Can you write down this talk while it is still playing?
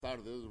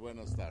tardes,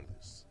 buenas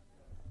tardes.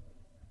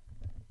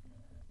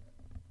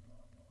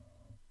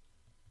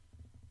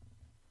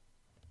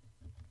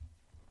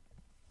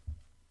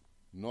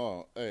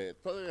 No,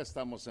 todavía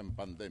estamos en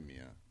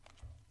pandemia,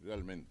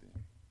 realmente,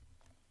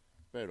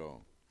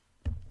 pero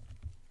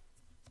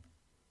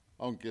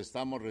aunque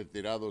estamos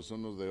retirados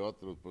unos de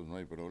otros, pues no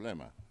hay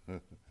problema.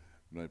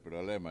 No hay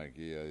problema,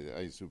 aquí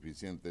hay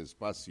suficiente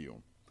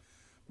espacio.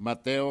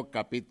 Mateo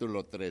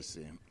capítulo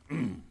 13.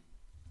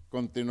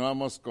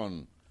 Continuamos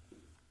con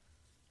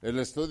el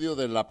estudio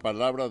de la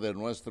palabra de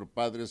nuestro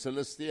Padre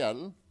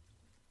Celestial.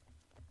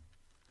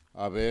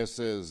 A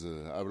veces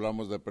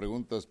hablamos de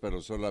preguntas,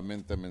 pero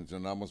solamente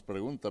mencionamos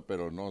preguntas,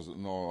 pero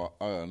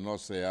no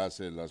se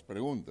hacen las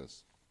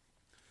preguntas.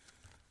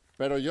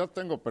 Pero yo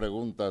tengo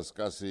preguntas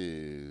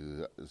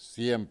casi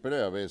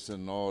siempre, a veces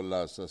no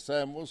las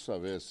hacemos, a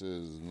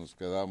veces nos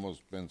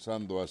quedamos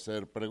pensando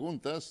hacer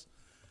preguntas.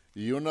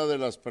 Y una de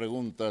las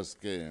preguntas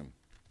que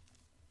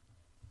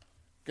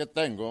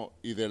tengo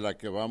y de la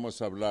que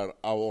vamos a hablar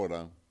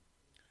ahora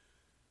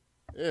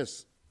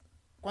es,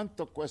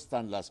 ¿cuánto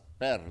cuestan las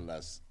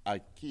perlas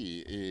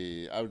aquí?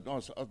 Y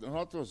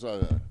nosotros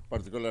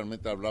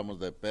particularmente hablamos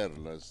de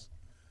perlas,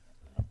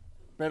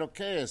 pero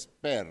 ¿qué es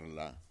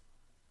perla?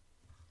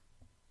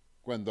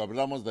 Cuando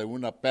hablamos de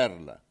una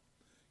perla,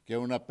 que es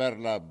una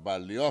perla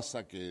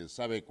valiosa que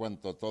sabe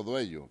cuánto todo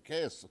ello,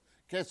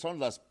 ¿qué son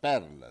las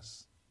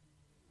perlas?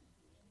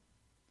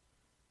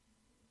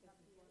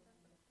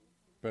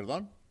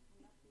 ¿Perdón?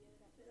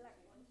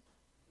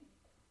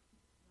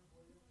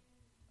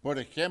 Por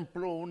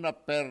ejemplo, una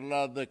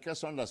perla, ¿de qué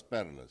son las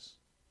perlas?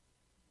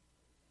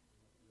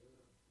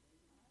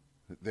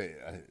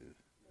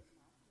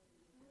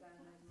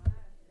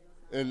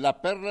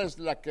 La perla es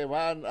la que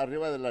va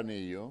arriba del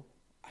anillo.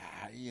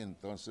 Ay,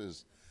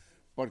 entonces,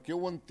 porque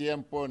hubo un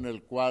tiempo en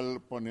el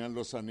cual ponían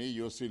los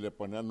anillos y le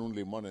ponían un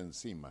limón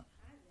encima.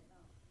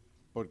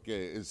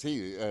 Porque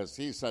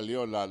sí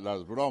salió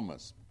las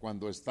bromas,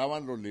 cuando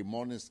estaban los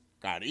limones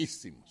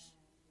carísimos.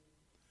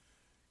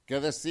 ¿Qué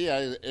decía?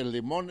 El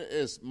limón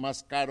es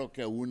más caro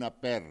que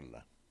una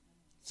perla,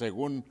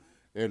 según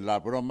la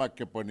broma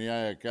que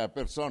ponía aquella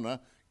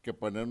persona, que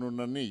ponían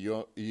un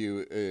anillo y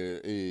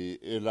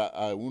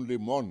un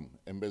limón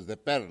en vez de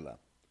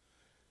perla.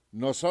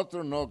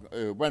 Nosotros no,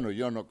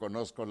 yo no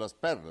conozco las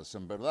perlas,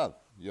 en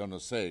verdad. Yo no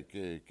sé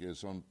qué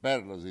son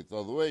perlas y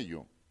todo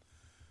ello.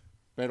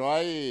 Pero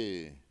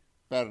hay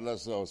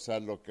perlas, o sea,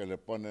 lo que le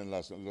ponen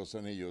los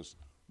anillos,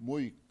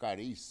 muy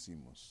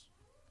carísimos,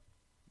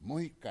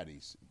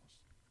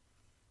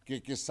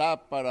 que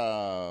quizá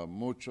para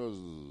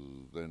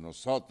muchos de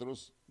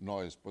nosotros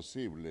no es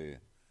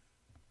posible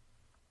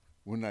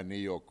un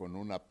anillo con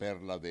una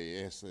perla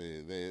de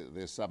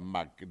esa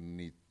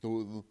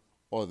magnitud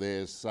o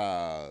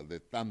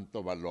de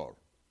tanto valor.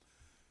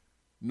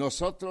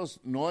 Nosotros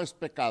no es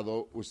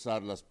pecado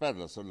usar las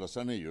perlas o los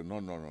anillos,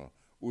 no.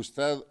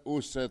 Usted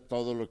use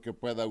todo lo que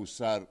pueda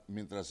usar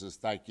mientras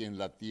está aquí en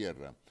la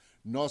tierra.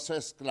 No se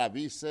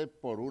esclavice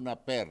por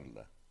una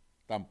perla,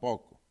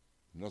 tampoco.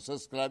 No se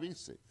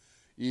esclavice.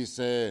 Y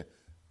se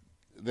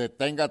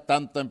detenga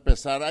tanto a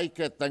empezar, ay,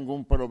 que tengo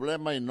un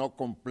problema y no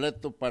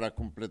completo para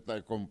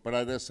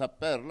comprar esa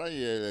perla,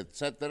 y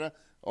etcétera.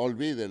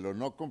 Olvídelo,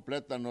 no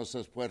completa, no se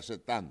esfuerce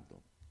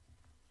tanto.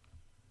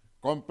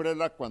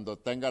 Cómprela cuando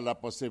tenga la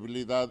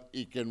posibilidad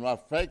y que no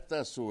afecte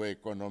a su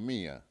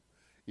economía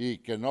y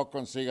que no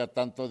consiga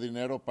tanto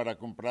dinero para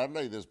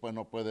comprarla y después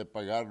no puede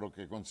pagar lo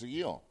que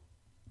consiguió.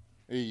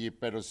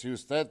 Pero si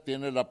usted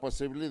tiene la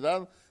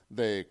posibilidad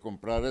de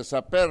comprar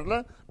esa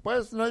perla,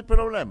 pues no hay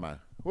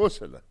problema,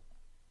 úsela.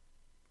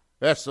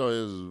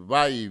 Eso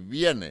va y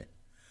viene.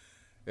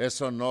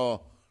 Eso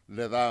no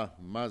le da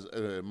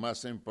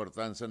más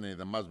importancia ni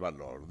de más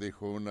valor.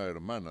 Dijo una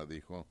hermana,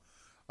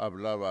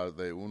 hablaba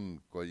de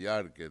un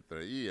collar que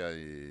traía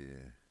y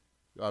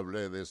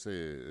hablé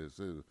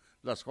de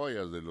las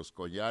joyas de los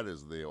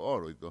collares de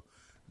oro y todo.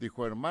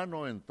 Dijo,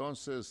 hermano,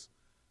 entonces,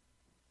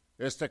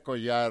 este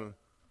collar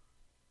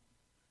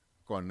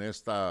con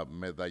esta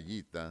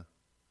medallita,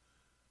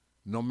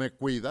 ¿no me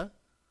cuida?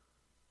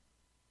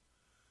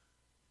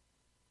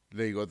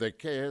 Le digo, ¿de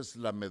qué es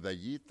la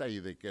medallita y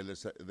de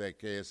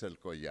qué es el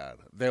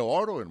collar? De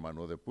oro,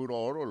 hermano, de puro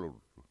oro,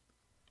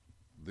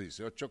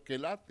 18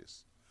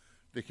 quilates.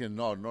 Dije,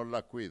 no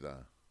la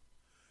cuida.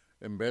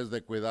 En vez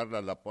de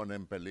cuidarla, la pone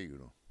en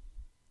peligro.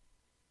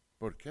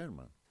 ¿Por qué,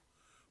 hermano?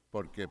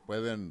 Porque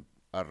pueden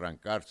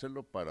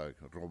arrancárselo para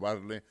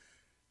robarle,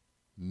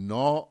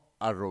 no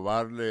a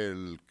robarle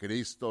el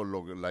Cristo,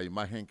 la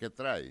imagen que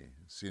trae,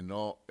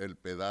 sino el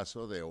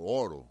pedazo de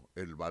oro.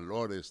 El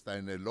valor está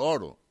en el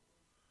oro.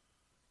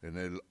 En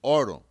el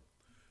oro.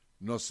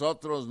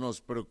 Nosotros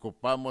nos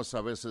preocupamos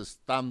a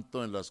veces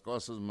tanto en las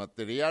cosas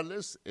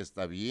materiales,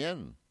 está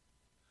bien,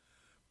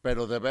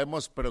 pero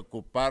debemos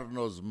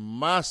preocuparnos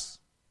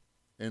más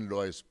en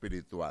lo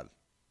espiritual.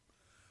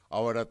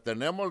 Ahora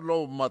tenemos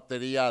lo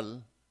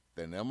material,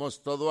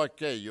 tenemos todo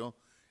aquello,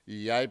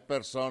 y hay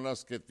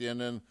personas que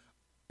tienen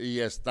y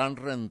están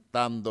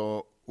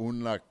rentando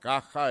una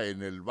caja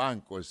en el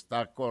banco,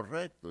 está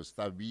correcto,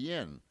 está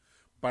bien,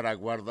 para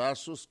guardar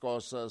sus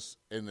cosas,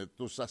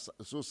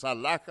 sus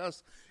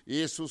alhajas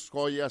y sus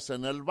joyas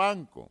en el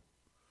banco,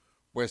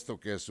 puesto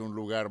que es un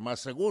lugar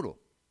más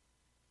seguro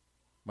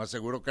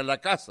que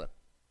la casa.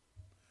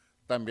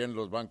 También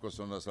los bancos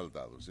son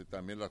asaltados y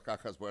también las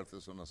cajas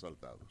fuertes son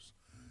asaltados.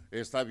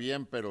 Está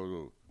bien,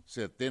 pero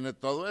si tiene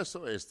todo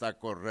eso, está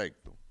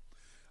correcto.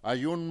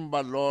 Hay un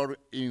valor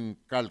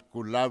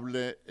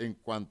incalculable en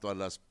cuanto a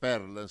las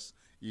perlas,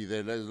 y de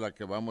él es la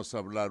que vamos a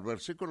hablar.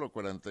 Versículo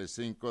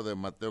 45 de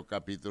Mateo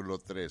capítulo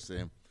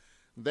 13,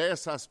 de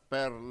esas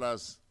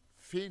perlas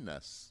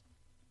finas,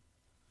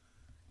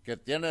 que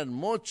tienen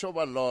mucho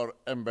valor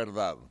en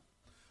verdad.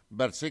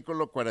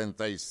 Versículo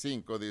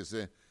 45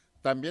 dice,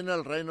 también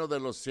el reino de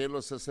los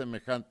cielos es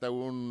semejante a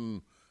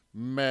un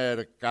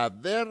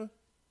mercader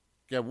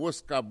que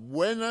busca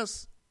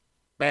buenas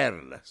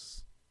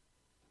perlas.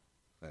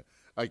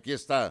 Aquí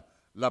está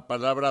la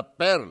palabra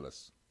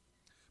perlas,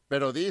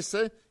 pero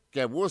dice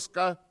que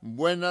busca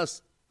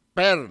buenas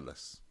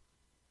perlas.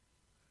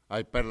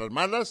 ¿Hay perlas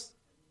malas?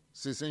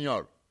 Sí,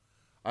 señor,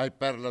 hay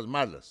perlas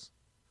malas.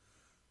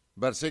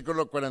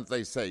 Versículo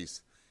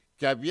 46,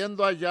 que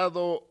habiendo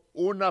hallado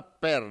una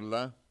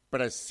perla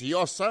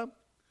preciosa,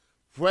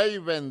 fue y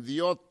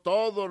vendió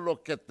todo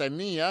lo que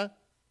tenía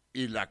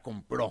y la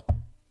compró.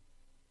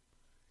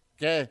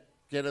 ¿Qué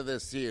quiere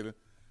decir?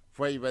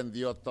 Fue y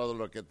vendió todo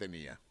lo que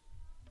tenía.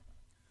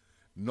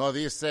 No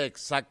dice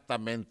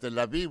exactamente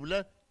la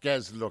Biblia qué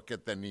es lo que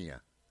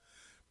tenía,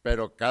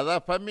 pero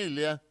cada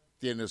familia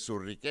tiene su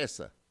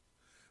riqueza.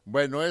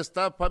 Bueno,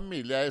 esta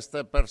familia,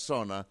 esta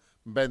persona,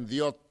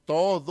 vendió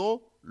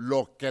todo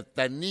lo que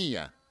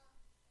tenía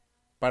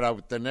para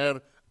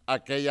obtener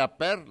aquella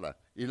perla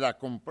y la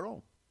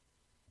compró.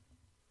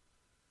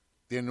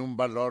 Tiene un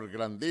valor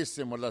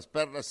grandísimo. Las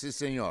perlas, sí,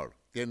 señor,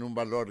 tiene un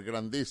valor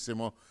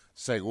grandísimo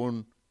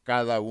según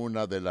cada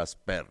una de las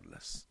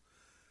perlas.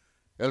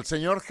 El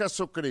Señor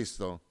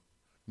Jesucristo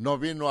no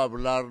vino a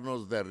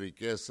hablarnos de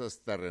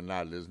riquezas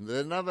terrenales,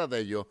 de nada de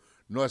ello.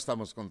 No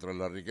estamos contra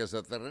la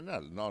riqueza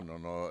terrenal, no,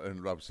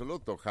 en lo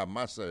absoluto,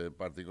 jamás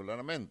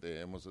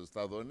particularmente hemos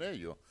estado en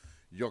ello.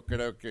 Yo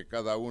creo que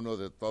cada uno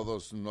de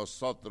todos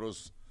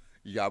nosotros,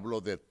 y hablo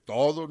de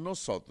todos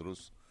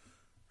nosotros,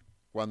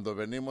 cuando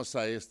venimos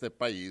a este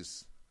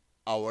país,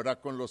 ahora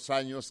con los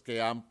años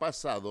que han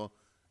pasado,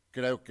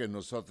 creo que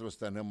nosotros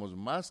tenemos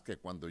más que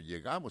cuando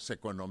llegamos,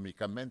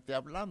 económicamente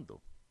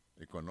hablando.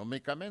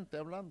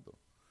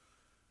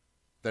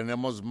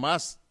 Tenemos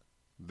más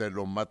de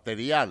lo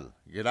material,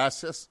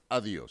 gracias a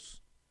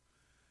Dios.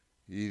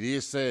 Y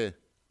dice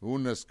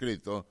un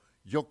escrito,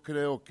 yo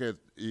creo que,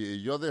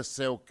 y yo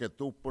deseo que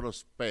tú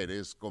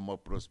prosperes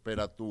como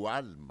prospera tu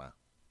alma.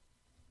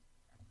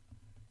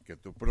 Que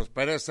tú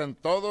prosperes en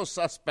todos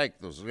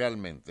aspectos,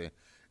 realmente,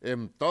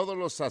 en todos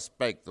los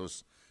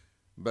aspectos.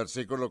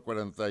 Versículo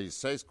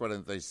 46,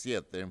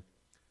 47,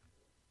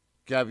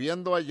 que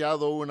habiendo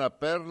hallado una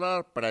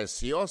perla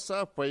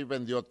preciosa, fue y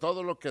vendió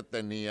todo lo que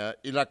tenía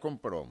y la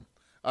compró.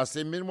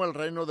 Asimismo, el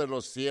reino de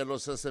los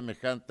cielos es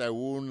semejante a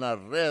una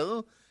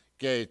red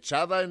que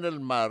echada en el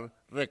mar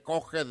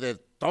recoge de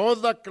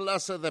toda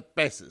clase de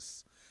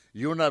peces,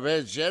 y una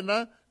vez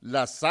llena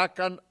la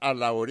sacan a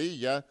la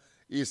orilla,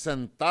 y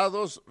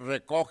sentados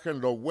recogen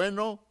lo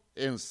bueno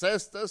en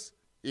cestas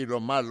y lo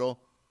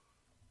malo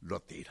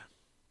lo tiran.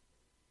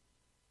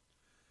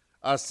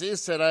 Así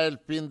será el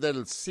fin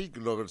del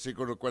siglo,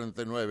 versículo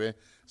 49.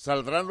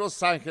 Saldrán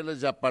los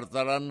ángeles y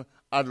apartarán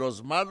a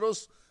los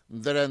malos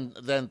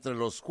de entre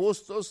los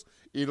justos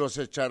y los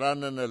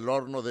echarán en el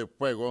horno de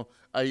fuego.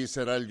 Ahí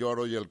será el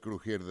lloro y el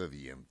crujir de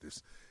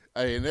dientes.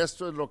 En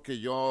esto es lo que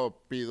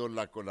yo pido,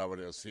 la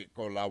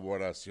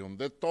colaboración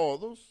de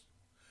todos,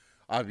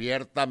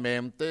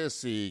 abiertamente,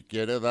 si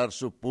quiere dar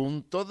su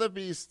punto de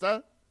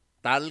vista,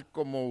 tal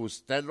como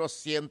usted lo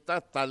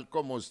sienta, tal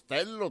como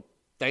usted lo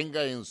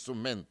tenga en su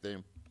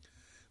mente.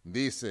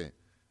 Dice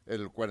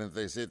el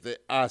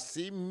 47,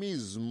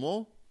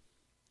 asimismo,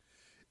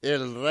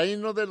 el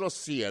reino de los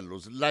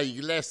cielos, la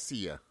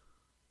iglesia,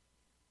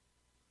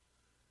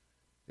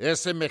 es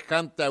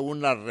semejante a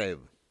una red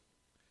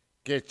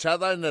que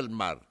echada en el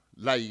mar,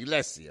 la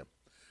iglesia,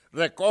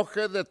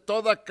 recoge de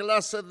toda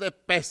clase de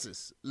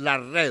peces, la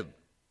red.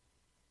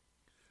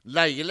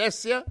 La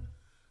iglesia,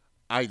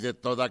 hay de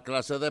toda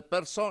clase de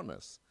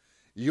personas,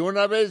 y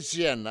una vez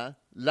llena,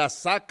 la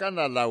sacan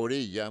a la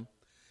orilla,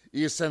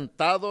 y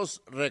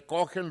sentados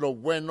recogen lo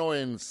bueno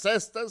en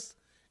cestas,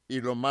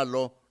 y lo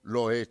malo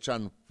lo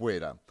echan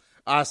fuera.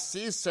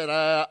 Así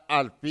será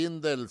al fin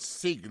del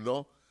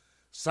siglo.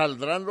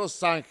 Saldrán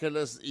los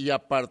ángeles y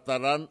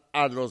apartarán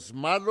a los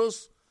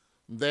malos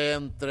de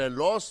entre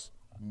los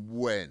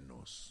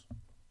buenos.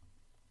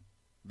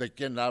 ¿De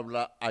quién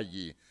habla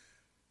allí?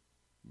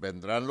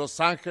 Vendrán los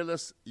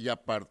ángeles y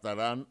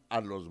apartarán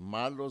a los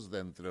malos de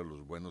entre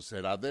los buenos.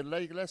 ¿Será de la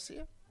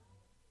iglesia?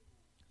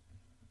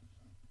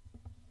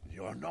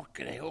 Yo no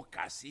creo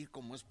casi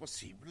cómo es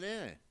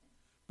posible.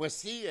 Pues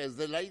sí, es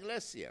de la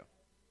iglesia.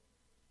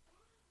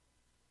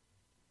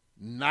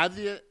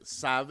 Nadie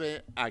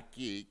sabe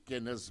aquí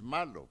quién es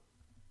malo,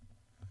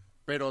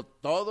 pero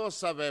todos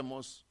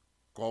sabemos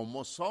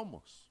cómo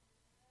somos.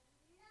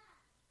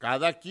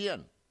 Cada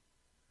quien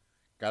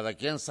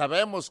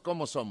sabemos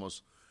cómo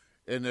somos.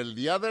 En el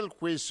día del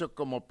juicio,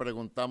 como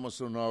preguntamos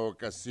en una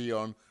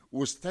ocasión,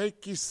 ¿usted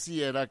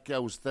quisiera que a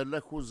usted le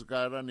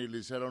juzgaran y le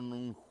hicieran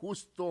un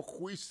justo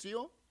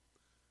juicio?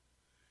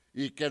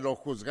 ¿Y que lo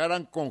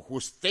juzgaran con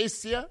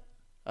justicia?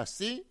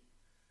 ¿Así?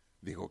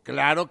 Dijo,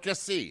 claro que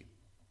sí.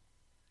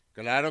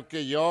 Claro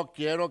que yo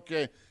quiero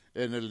que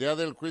en el día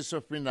del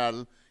juicio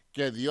final,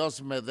 que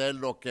Dios me dé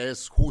lo que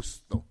es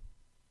justo.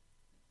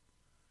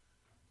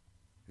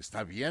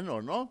 ¿Está bien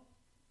o no?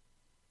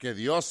 Que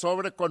Dios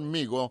obre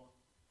conmigo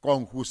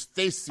con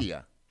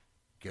justicia,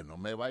 que no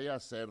me vaya a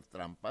hacer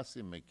trampas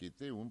y me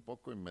quite un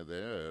poco y me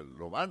dé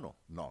lo vano.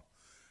 No.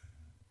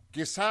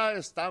 Quizá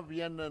está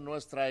bien en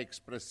nuestra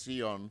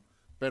expresión,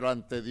 pero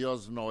ante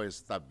Dios no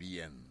está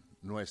bien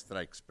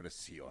nuestra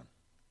expresión.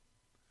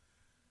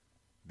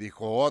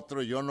 Dijo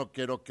otro, yo no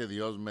quiero que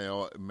Dios me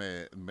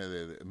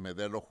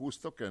dé lo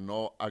justo, que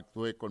no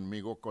actúe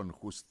conmigo con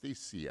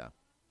justicia.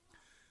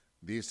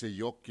 Dice,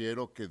 yo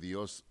quiero que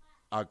Dios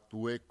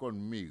actúe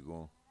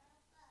conmigo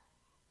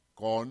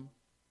con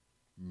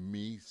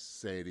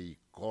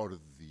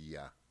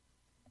misericordia.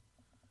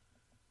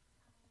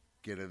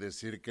 ¿Quiere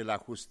decir que la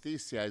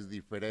justicia es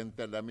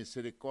diferente a la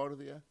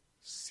misericordia?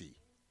 Sí.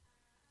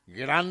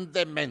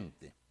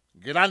 Grandemente.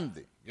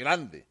 Grande.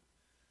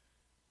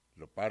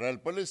 Lo para el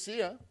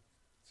policía.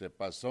 Se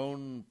pasó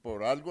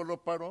por algo,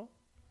 lo paró.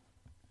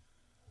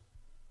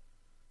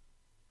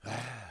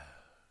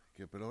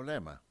 ¿Qué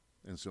problema?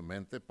 En su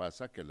mente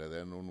pasa que le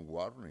den un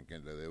warning, que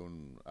le den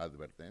una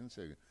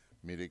advertencia.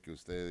 Mire que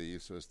usted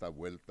hizo esta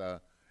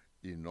vuelta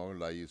y no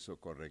la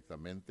hizo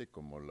correctamente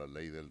como la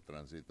ley del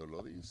tránsito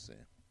lo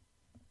dice.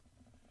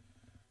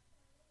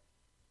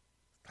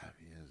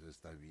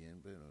 Está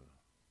bien, pero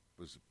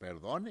pues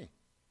perdone.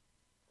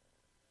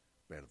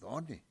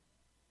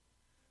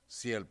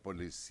 Si el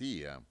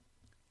policía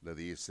le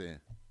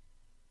dice,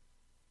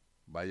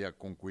 vaya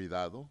con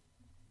cuidado,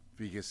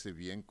 fíjese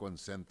bien,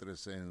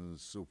 concéntrese en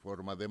su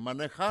forma de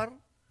manejar,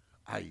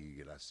 ay,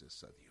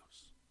 gracias a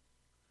Dios.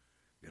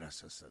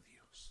 Gracias a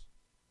Dios,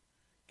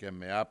 que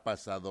me ha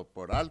pasado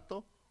por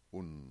alto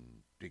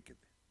un ticket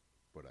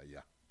por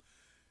allá.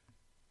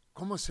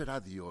 ¿Cómo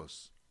será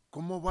Dios?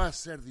 ¿Cómo va a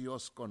ser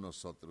Dios con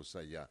nosotros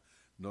allá?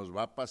 ¿Nos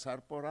va a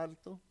pasar por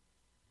alto?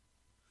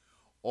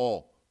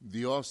 ¿O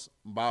Dios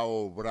va a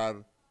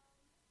obrar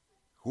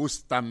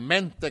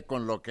justamente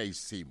con lo que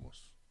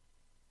hicimos?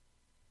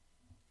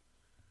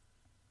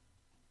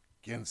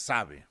 ¿Quién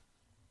sabe?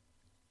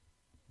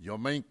 Yo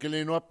me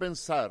inclino a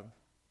pensar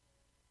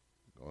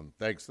con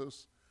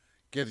textos,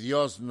 que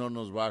Dios no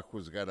nos va a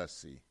juzgar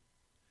así.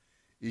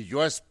 Y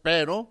yo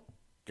espero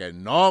que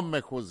no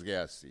me juzgue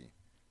así,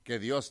 que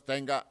Dios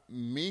tenga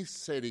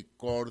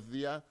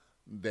misericordia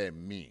de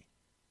mí.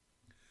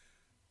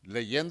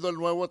 Leyendo el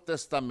Nuevo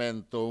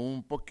Testamento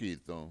un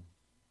poquito,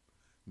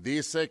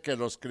 dice que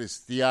los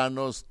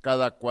cristianos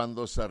cada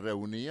cuando se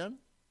reunían,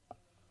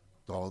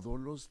 todos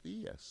los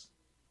días.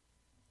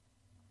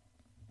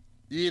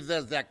 ¿Y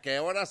desde a qué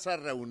hora se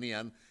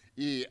reunían?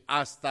 ¿Y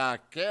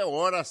hasta qué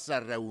hora se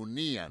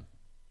reunían?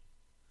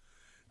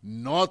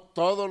 No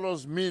todos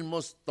los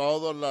mismos,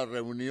 todas las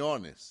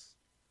reuniones.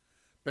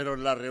 Pero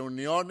las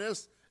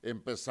reuniones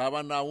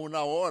empezaban a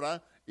 1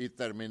 hora y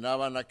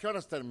terminaban, ¿a qué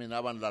horas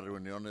terminaban las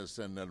reuniones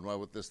en el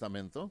Nuevo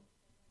Testamento?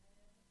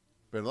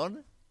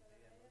 ¿Perdone?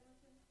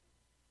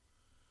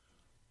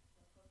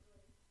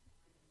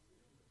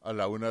 ¿A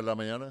la 1 de la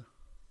mañana?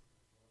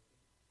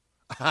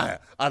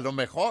 A lo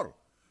mejor,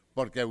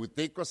 porque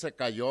Eutico se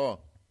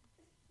cayó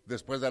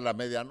después de la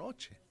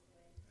medianoche.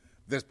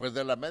 Después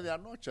de la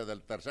medianoche,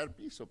 del 3er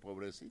piso,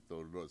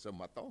 pobrecito, se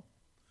mató.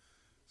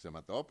 Se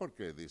mató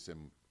porque,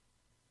 dicen,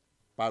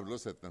 Pablo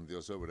se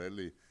tendió sobre él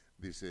y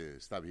dice,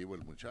 está vivo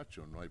el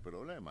muchacho, no hay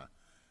problema.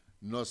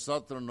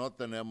 Nosotros no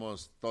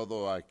tenemos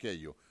todo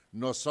aquello.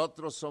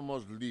 Nosotros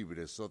somos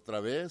libres, otra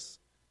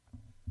vez,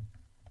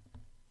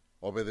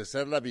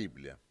 obedecer la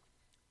Biblia.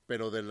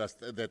 Pero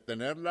de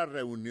tener las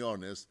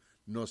reuniones,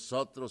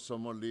 nosotros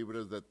somos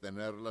libres de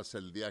tenerlas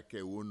el día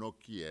que uno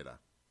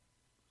quiera.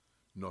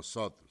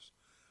 Nosotros.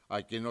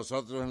 Aquí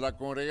nosotros en la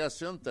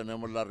congregación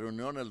tenemos la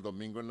reunión el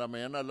domingo en la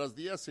mañana a las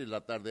 10 y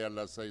la tarde a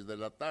las 6 de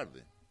la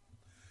tarde.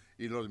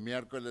 Y los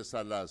miércoles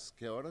a las,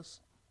 ¿qué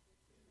horas?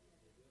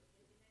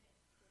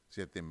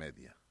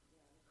 7:30.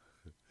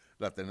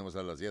 La tenemos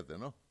a las 7,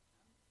 ¿no?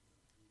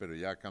 Pero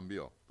ya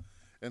cambió.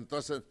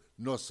 Entonces,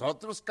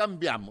 nosotros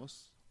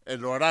cambiamos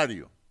el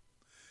horario.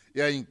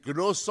 E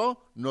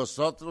incluso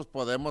nosotros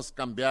podemos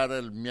cambiar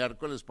el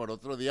miércoles por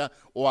otro día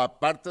o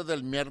aparte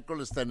del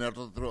miércoles tener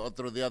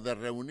otro día de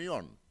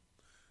reunión.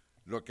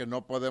 Lo que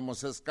no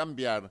podemos es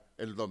cambiar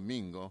el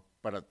domingo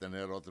para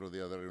tener otro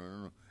día de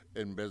reunión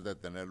en vez de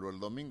tenerlo el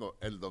domingo.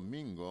 El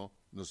domingo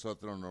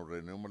nosotros nos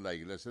reunimos, la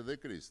Iglesia de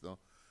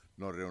Cristo,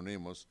 nos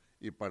reunimos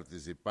y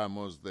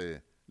participamos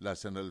de la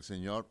Cena del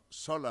Señor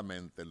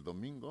solamente el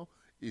domingo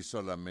y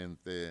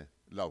solamente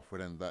la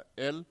ofrenda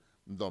el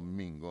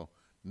domingo,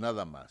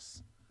 nada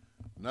más.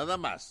 Nada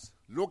más.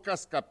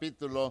 Lucas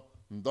capítulo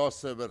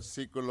 12,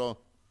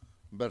 versículo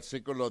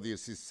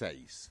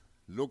 16.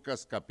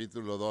 Lucas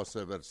capítulo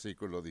 12,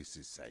 versículo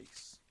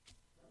 16.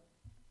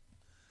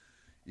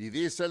 Y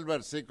dice el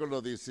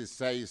versículo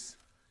 16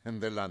 en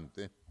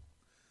delante,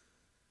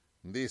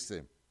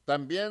 dice,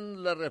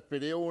 también le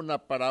refirió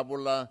una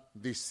parábola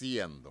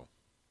diciendo,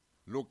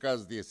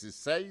 Lucas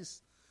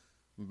 16,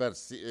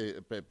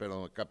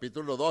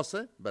 capítulo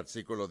 12,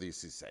 versículo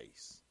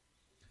 16.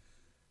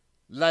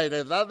 La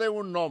heredad de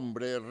un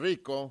hombre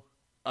rico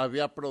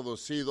había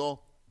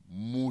producido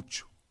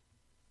mucho.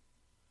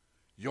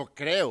 Yo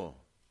creo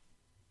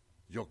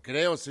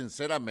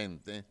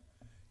sinceramente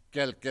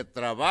que el que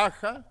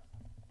trabaja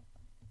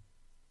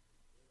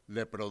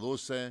le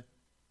produce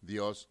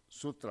Dios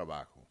su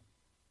trabajo.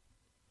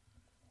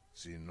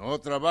 Si no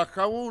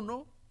trabaja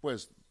uno,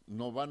 pues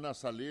no van a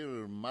salir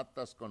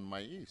matas con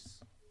maíz,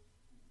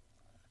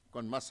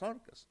 con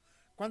mazorcas.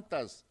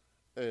 ¿Cuántas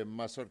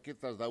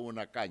mazorquitas da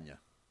una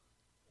caña?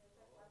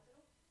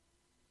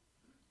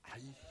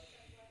 Ay.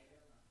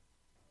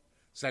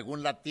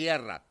 Según la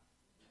tierra,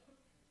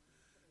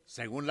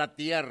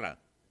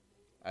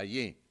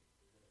 allí,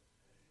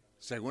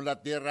 según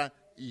la tierra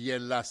y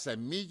en la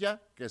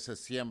semilla que se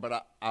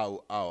siembra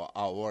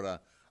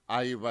ahora.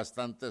 Hay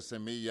bastante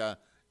semilla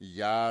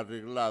ya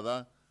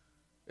arreglada,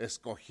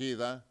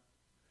 escogida,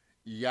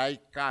 y hay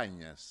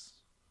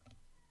cañas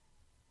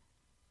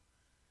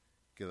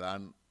que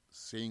dan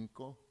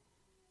 5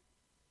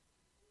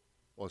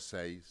 o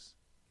 6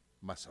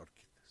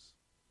 mazorquitas.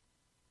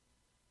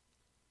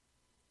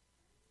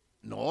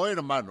 No,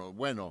 hermano,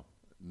 bueno,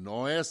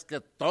 no es que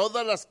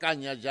todas las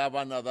cañas ya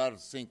van a dar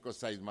 5 o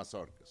 6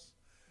 mazorcas.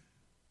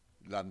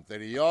 La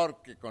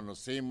anterior que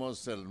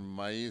conocimos, el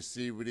maíz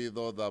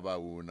híbrido, daba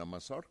una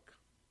mazorca,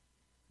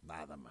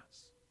 nada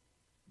más.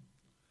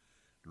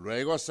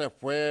 Luego se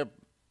fue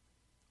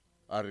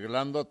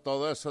arreglando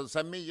todas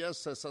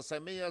esas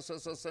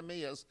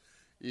semillas,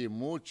 y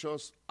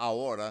muchos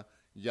ahora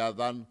ya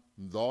dan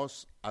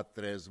 2 a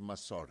 3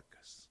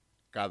 mazorcas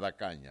cada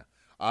caña.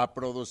 ¿Ha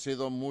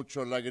producido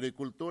mucho la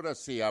agricultura?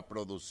 Sí, ha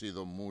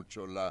producido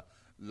mucho la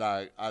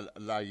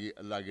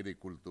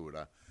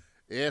agricultura.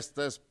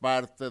 Esta es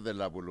parte de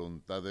la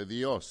voluntad de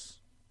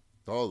Dios,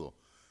 todo.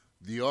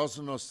 Dios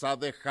nos ha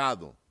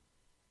dejado,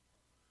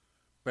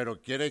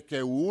 pero quiere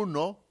que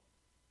uno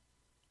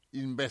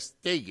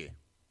investigue,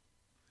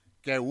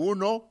 que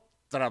uno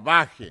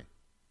trabaje.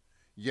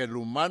 Y el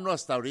humano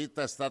hasta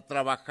ahorita está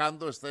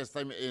trabajando,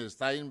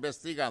 está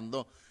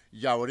investigando,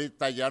 y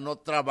ahorita ya no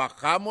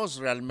trabajamos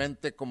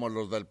realmente como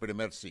los del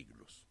primer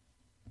siglo.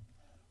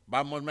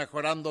 Vamos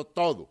mejorando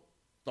todo.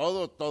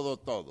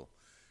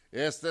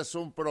 Este es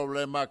un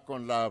problema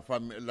con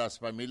las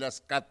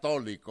familias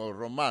católicos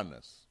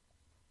romanas,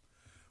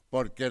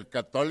 porque el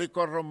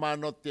católico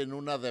romano tiene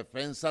una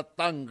defensa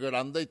tan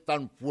grande y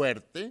tan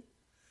fuerte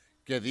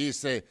que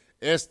dice,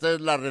 esta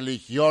es la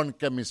religión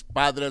que mis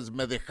padres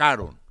me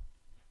dejaron.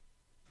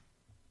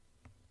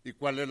 ¿Y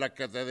cuál es la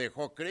que te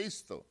dejó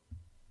Cristo?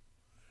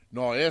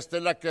 No, esta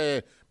es la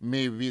que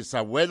mi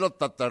bisabuelo,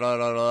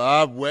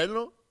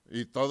 tatarabuelo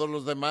y todos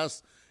los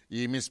demás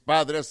y mis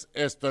padres,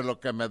 esto es lo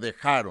que me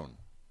dejaron.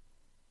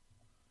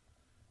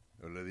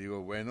 Yo le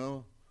digo,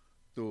 bueno,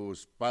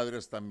 tus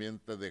padres también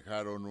te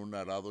dejaron un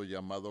arado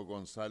llamado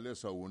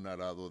González o un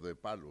arado de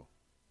palo.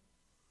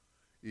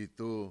 Y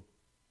tú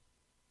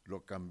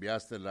lo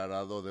cambiaste, el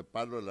arado de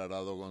palo, el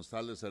arado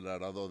González, el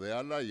arado de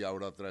ala, y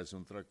ahora traes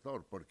un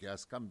tractor. Porque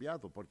has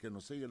cambiado, porque no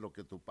sigue lo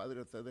que tu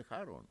padre te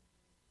dejaron.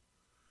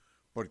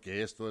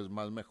 Porque esto es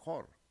más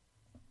mejor.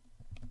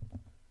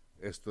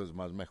 Esto es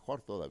más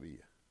mejor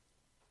todavía.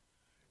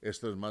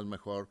 Esto es más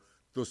mejor.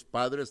 Tus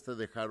padres te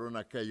dejaron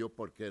aquello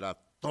porque era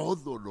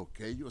todo lo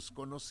que ellos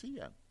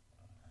conocían.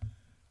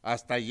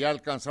 Hasta ya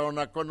alcanzaron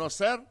a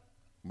conocer.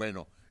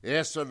 Bueno,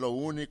 eso es lo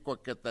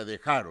único que te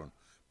dejaron.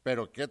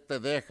 Pero ¿qué te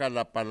deja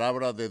la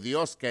palabra de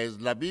Dios, que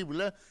es la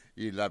Biblia?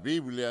 Y la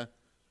Biblia,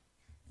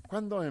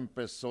 ¿cuándo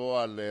empezó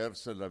a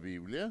leerse la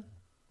Biblia?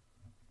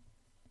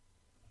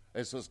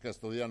 Esos que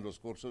estudian los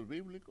cursos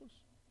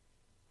bíblicos.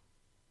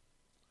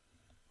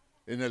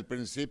 En el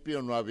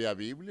principio no había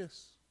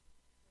Biblias.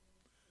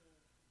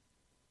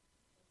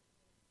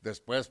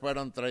 Después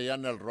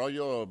traían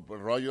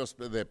rollos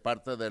de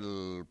parte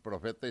del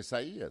profeta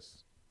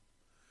Isaías.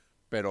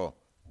 Pero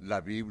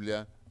la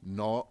Biblia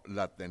no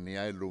la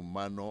tenía el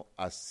humano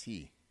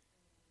así.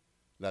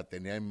 La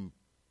tenía en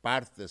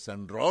partes,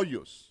 en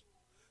rollos.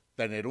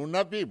 Tener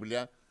una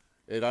Biblia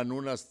eran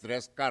unas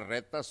 3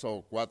 carretas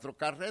o 4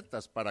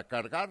 carretas para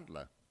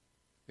cargarla.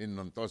 Y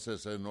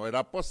entonces no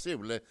era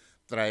posible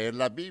traer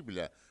la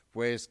Biblia.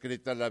 Fue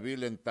escrita la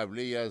Biblia en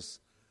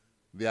tablillas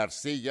de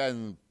arcilla,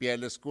 en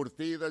pieles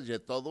curtidas y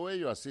todo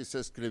ello. Así se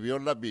escribió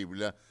la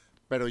Biblia.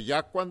 Pero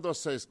ya cuando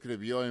se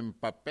escribió en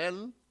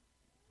papel,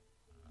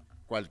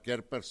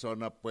 cualquier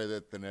persona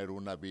puede tener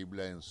una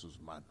Biblia en sus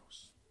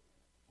manos.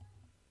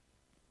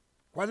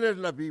 ¿Cuál es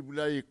la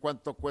Biblia y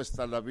cuánto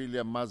cuesta la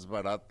Biblia más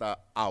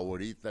barata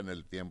ahorita en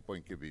el tiempo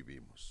en que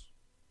vivimos?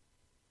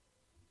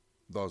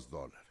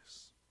 $2.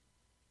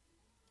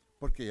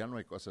 Porque ya no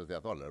hay cosas de a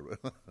dólar,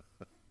 ¿verdad?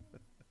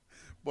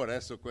 Por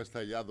eso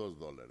cuesta ya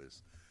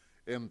 $2.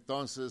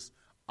 Entonces,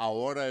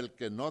 ahora el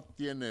que no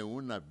tiene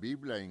una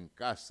Biblia en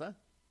casa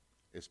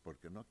es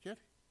porque no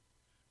quiere.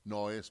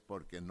 No es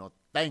porque no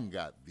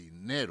tenga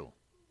dinero.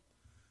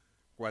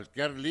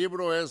 Cualquier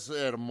libro es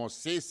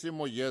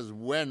hermosísimo y es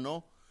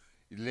bueno.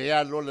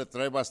 Léalo, le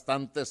trae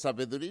bastante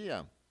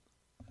sabiduría.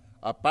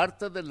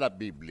 Aparte de la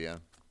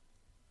Biblia,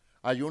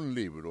 hay un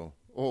libro,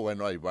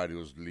 bueno, hay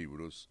varios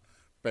libros,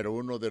 pero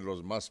uno de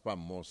los más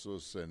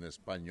famosos en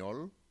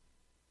español.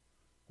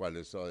 ¿Cuál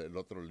es el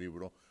otro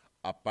libro?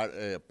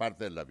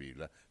 Aparte de la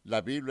Biblia. La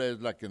Biblia es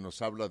la que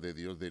nos habla de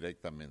Dios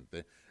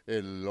directamente.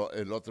 El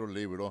otro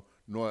libro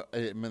no,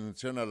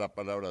 menciona la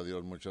palabra de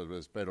Dios muchas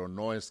veces, pero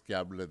no es que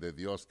hable de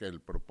Dios, que es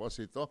el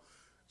propósito,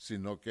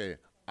 sino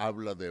que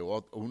habla de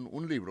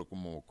un libro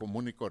como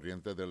común y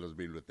corriente de las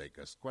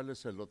bibliotecas. ¿Cuál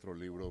es el otro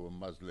libro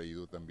más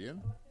leído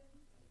también?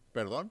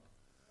 ¿Perdón?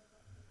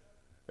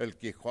 El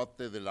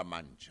Quijote de la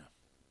Mancha.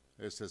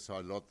 Ese es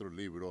el otro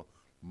libro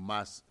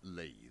más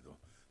leído.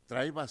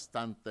 Trae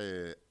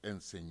bastante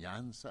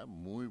enseñanza,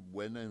 muy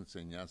buena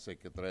enseñanza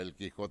que trae el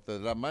Quijote de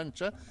la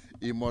Mancha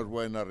y muy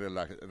buenas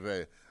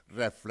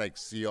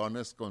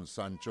reflexiones con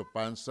Sancho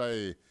Panza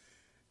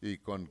y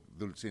con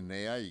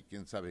Dulcinea y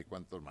quién sabe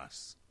cuántos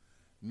más.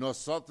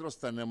 Nosotros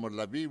tenemos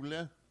la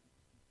Biblia,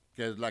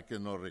 que es la que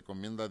nos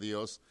recomienda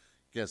Dios,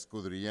 que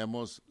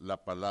escudriñemos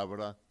la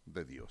palabra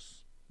de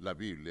Dios, la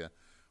Biblia,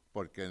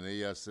 porque en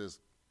ellas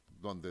es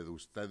donde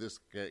ustedes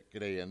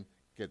creen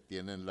que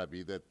tienen la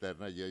vida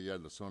eterna y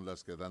ellas son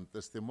las que dan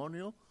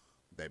testimonio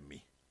de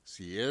mí.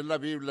 Si es la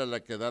Biblia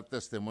la que da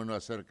testimonio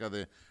acerca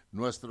de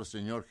nuestro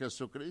Señor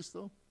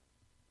Jesucristo,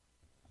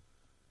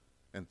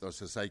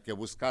 entonces hay que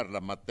buscarla.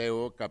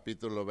 Mateo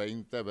capítulo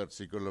 20,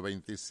 versículo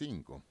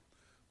 25.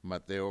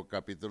 Mateo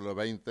capítulo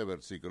 20,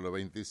 versículo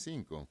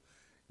 25.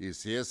 Y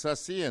si es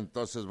así,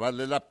 entonces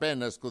vale la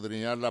pena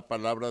escudriñar la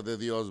palabra de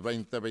Dios.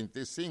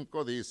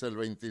 20:25, dice el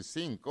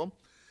 25.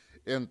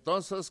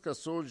 Entonces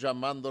Jesús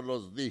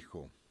llamándolos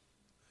dijo: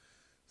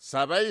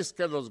 ¿sabéis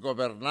que los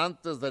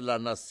gobernantes de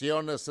las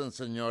naciones se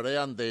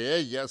enseñorean de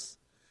ellas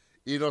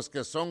y los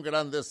que son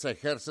grandes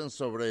ejercen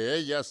sobre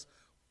ellas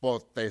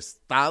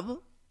potestad?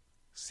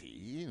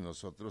 Sí,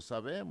 nosotros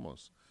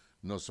sabemos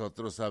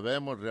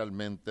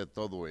realmente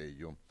todo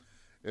ello.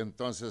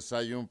 Entonces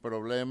hay un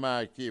problema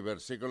aquí,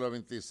 versículo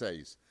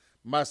 26.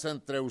 Mas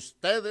entre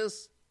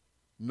ustedes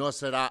no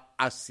será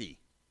así,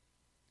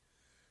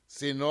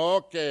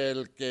 sino que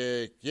el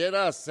que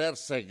quiera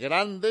hacerse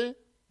grande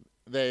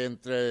de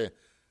entre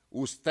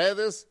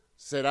ustedes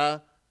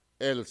será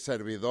el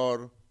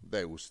servidor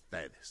de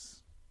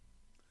ustedes.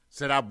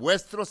 Será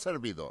vuestro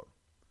servidor.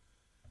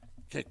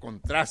 Qué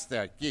contraste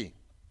aquí.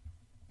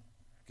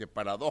 Qué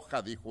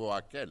paradoja, dijo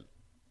aquel.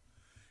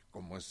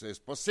 ¿Cómo es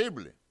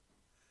posible?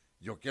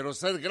 Yo quiero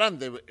ser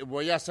grande,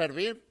 ¿voy a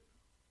servir?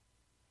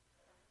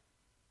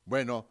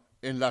 Bueno,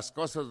 en las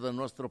cosas de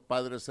nuestro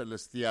Padre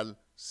Celestial,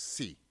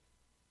 sí.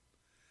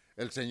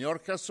 El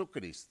Señor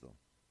Jesucristo,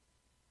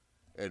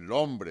 el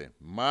hombre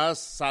más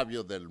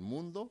sabio del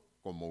mundo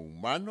como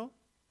humano,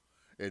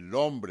 el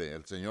hombre,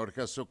 el Señor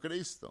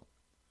Jesucristo,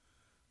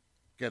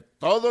 que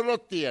todo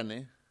lo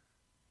tiene,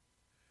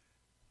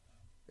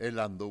 Él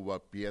anduvo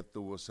a pie,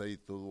 tuvo sed y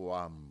tuvo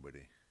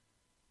hambre.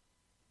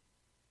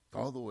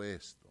 Todo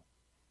esto.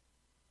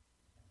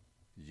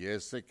 Y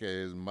ese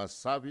que es más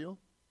sabio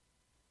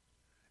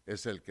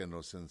es el que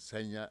nos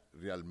enseña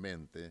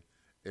realmente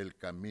el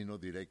camino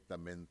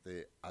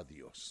directamente a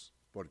Dios,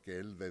 porque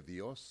Él de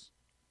Dios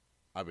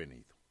ha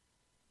venido.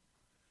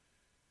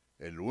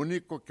 El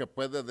único que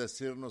puede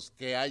decirnos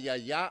qué hay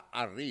allá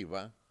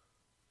arriba,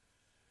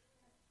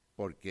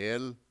 porque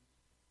Él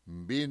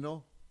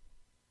vino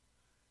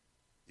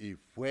y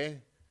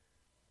fue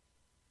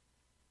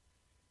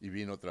y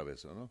vino otra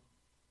vez, ¿o no?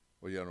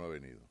 ¿O ya no ha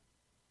venido?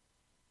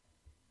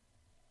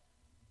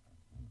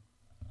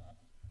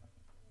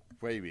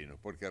 Fue y vino,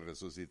 porque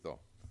resucitó.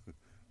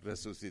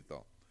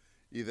 Resucitó.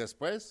 Y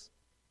después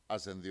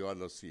ascendió a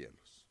los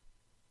cielos.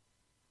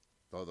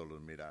 Todos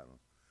los miraron.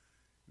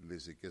 Le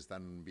dice, ¿qué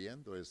están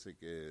viendo? Ese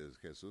que es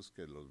Jesús,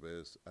 que los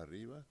ves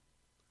arriba,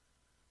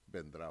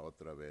 vendrá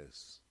otra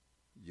vez.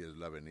 Y es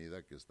la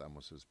venida que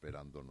estamos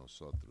esperando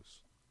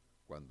nosotros.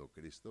 Cuando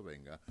Cristo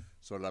venga,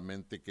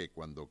 solamente que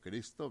cuando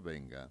Cristo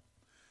venga,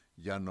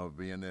 ya no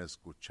viene a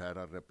escuchar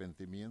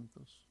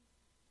arrepentimientos.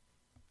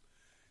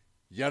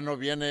 Ya no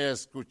viene a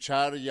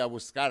escuchar y a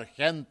buscar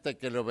gente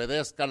que le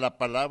obedezca la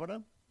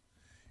palabra.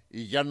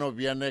 Y ya no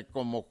viene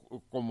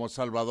como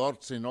Salvador,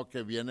 sino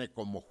que viene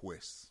como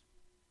juez.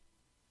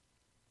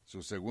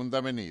 Su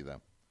segunda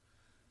venida.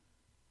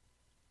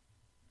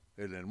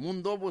 En el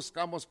mundo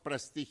buscamos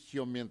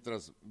prestigio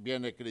mientras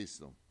viene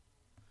Cristo.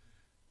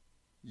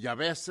 Y a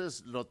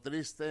veces lo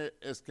triste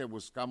es que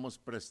buscamos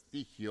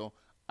prestigio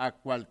a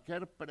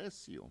cualquier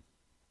precio.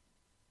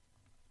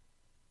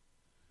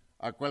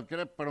 a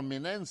cualquier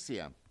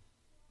prominencia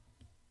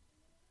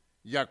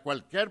y a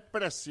cualquier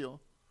precio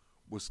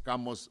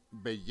buscamos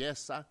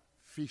belleza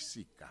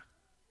física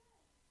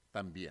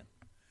también.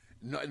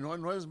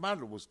 No es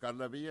malo buscar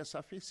la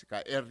belleza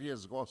física, es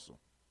riesgoso.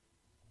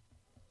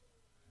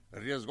 Es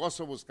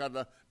riesgoso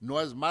buscarla,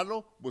 no es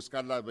malo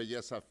buscar la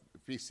belleza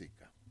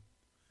física.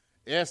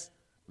 Es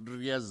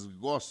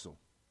riesgoso.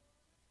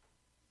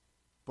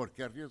 ¿Por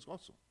qué es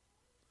riesgoso?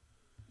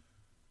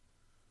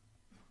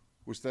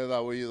 Usted ha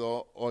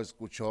oído o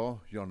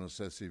escuchó, yo no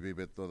sé si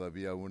vive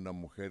todavía una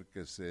mujer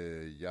que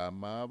se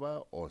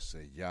llamaba o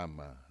se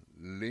llama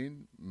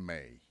Lynn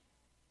May.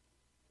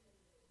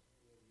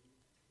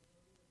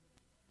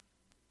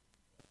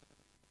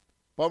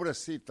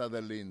 Pobrecita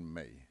de Lynn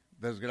May.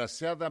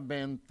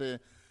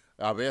 Desgraciadamente,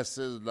 a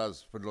veces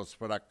los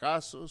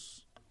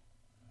fracasos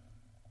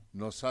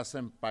nos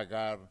hacen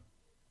pagar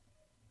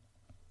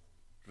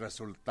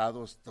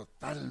resultados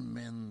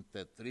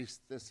totalmente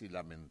tristes y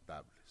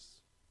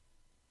lamentables.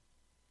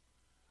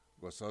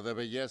 Gozó de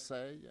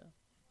belleza ella.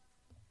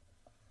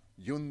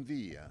 Y un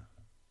día,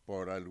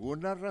 por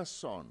alguna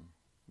razón,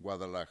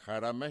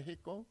 Guadalajara,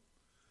 México,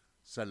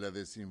 se le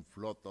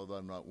desinfló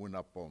toda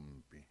una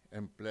pompi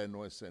en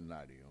pleno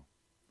escenario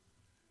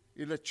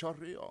y le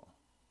chorreó.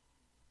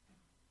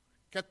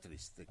 Qué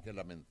triste, qué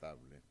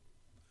lamentable,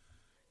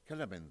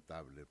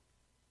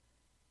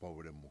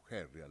 pobre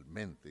mujer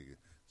realmente.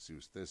 Si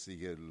usted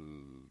sigue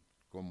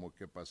cómo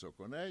que pasó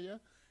con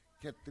ella,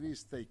 qué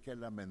triste y qué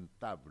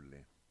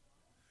lamentable.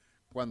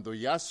 Cuando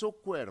ya su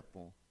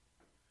cuerpo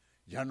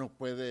ya no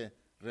puede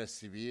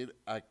recibir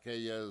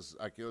aquellos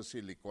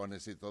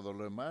silicones y todo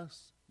lo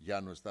demás,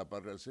 ya no está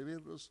para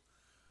recibirlos,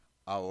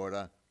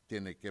 ahora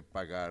tiene que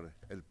pagar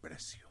el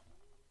precio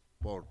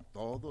por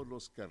todos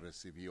los que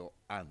recibió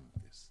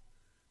antes.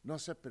 No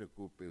se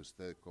preocupe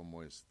usted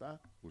cómo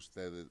está,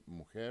 usted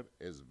mujer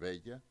es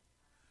bella,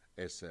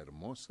 es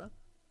hermosa,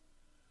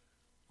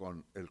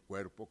 con el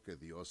cuerpo que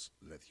Dios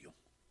le dio.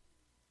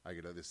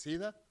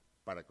 Agradecida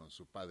para con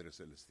su Padre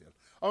Celestial.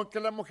 Aunque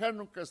la mujer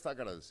nunca está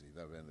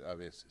agradecida a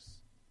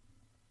veces.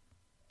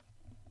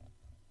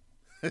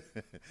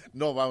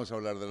 No vamos a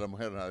hablar de la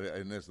mujer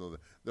en esto,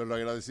 de lo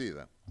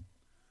agradecida.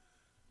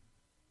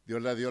 Dios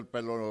le dio el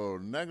pelo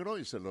negro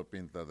y se lo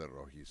pinta de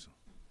rojizo.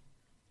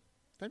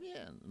 Está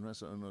bien,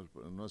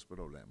 no es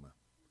problema.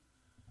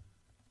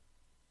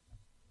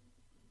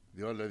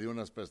 Dios le dio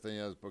unas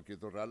pestañas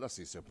poquito raras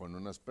y se pone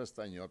unas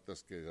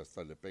pestañotas que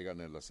hasta le pegan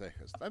en las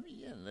cejas. Está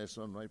bien,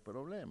 eso no hay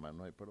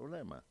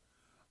problema.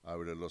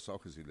 Abre los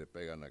ojos y le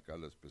pegan acá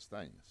las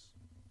pestañas.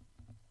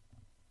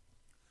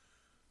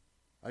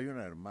 Hay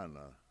una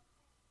hermana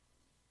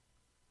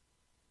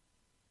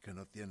que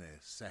no tiene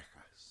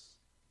cejas,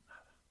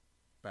 nada.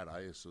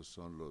 Para eso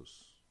son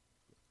los...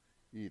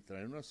 Y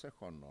trae unas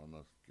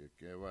cejononas, que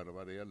qué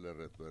barbaridad le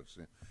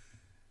retuerce.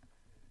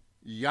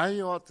 Y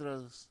hay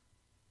otras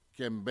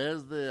que en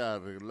vez de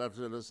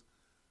arreglárselas,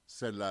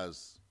 se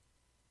las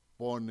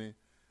pone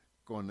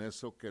con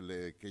eso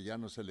que ya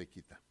no se le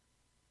quita.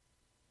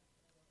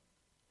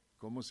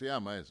 ¿Cómo se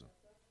llama eso?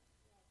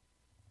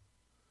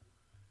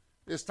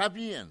 Está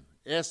bien,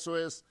 eso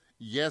es,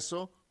 y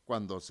eso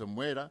cuando se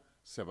muera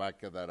se va a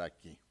quedar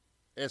aquí.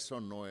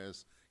 Eso no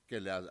es que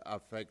le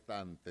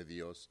afecta ante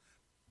Dios,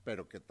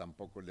 pero que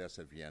tampoco le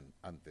hace bien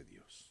ante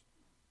Dios.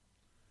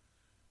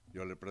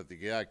 Yo le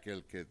platiqué a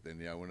aquel que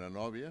tenía una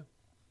novia,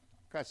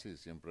 casi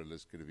siempre le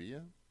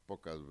escribía,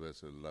 pocas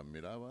veces la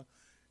miraba,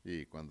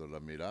 y cuando la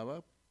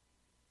miraba,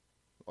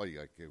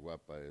 oiga, qué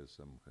guapa es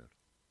esa mujer.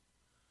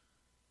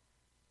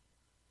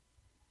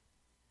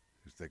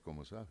 ¿Usted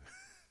cómo sabe?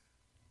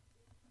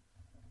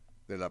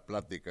 De la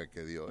plática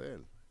que dio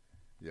él,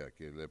 ya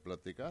que le he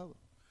platicado,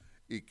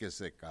 y que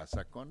se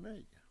casa con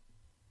ella.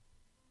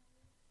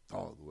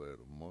 Todo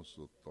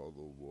hermoso,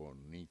 todo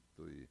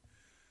bonito, y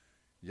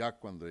ya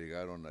cuando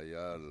llegaron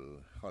allá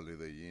al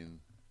Holiday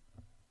Inn,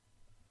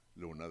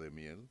 luna de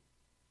miel,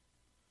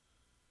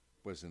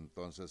 pues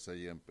entonces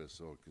ella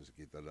empezó que se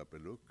quita la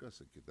peluca,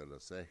 se quita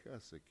las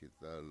cejas, se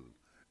quita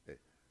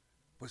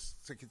pues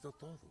se quitó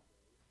todo.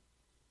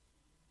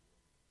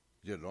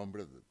 Y el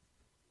hombre,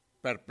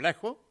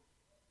 perplejo,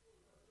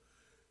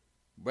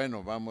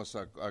 bueno, vamos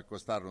a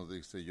acostarnos,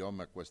 dice, yo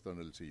me acuesto en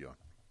el sillón,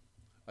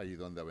 ahí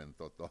donde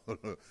aventó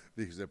todo,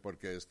 dice,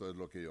 porque esto es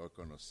lo que yo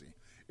conocí.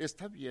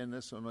 Está bien,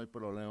 eso no hay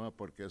problema,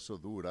 porque eso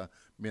dura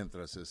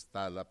mientras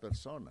está la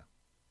persona.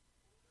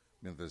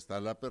 Mientras está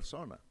la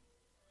persona.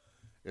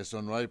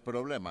 Eso no hay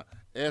problema.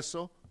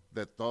 Eso,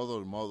 de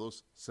todos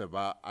modos, se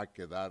va a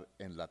quedar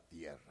en la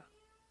tierra.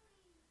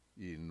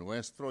 Y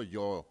nuestro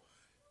yo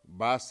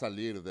va a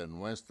salir de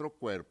nuestro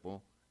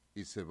cuerpo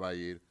y se va a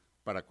ir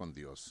para con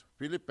Dios.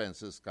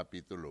 Filipenses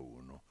capítulo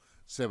 1.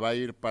 Se va a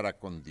ir para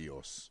con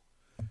Dios.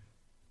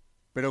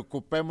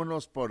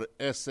 Preocupémonos por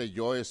ese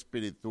yo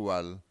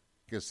espiritual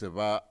que se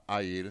va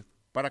a ir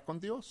para con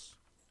Dios.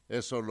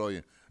 Eso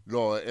es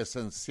lo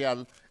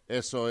esencial,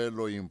 eso es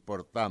lo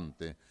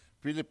importante.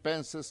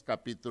 Filipenses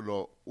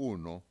capítulo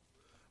 1,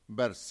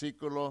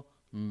 versículo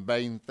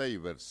 20 y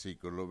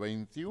versículo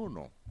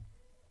 21.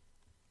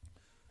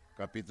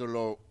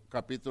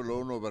 capítulo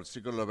 1,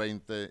 versículo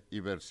 20 y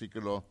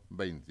versículo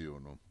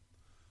 21.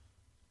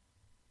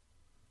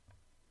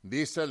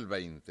 Dice el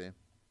 20,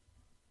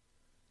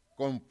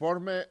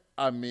 conforme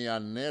a mi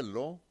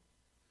anhelo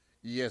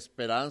y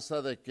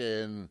esperanza de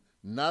que en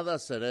nada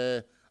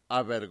seré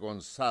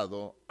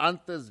avergonzado,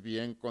 antes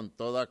bien con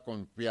toda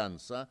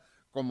confianza,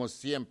 como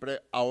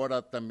siempre,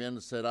 ahora también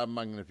será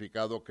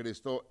magnificado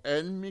Cristo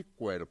en mi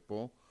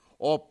cuerpo,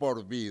 o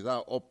por vida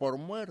o por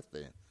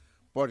muerte.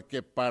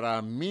 Porque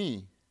para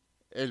mí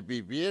el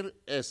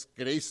vivir es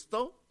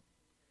Cristo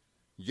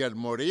y el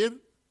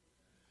morir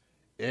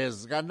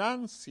es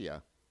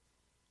ganancia.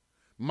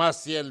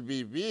 Mas si el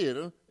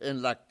vivir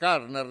en la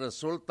carne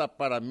resulta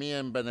para mí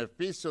en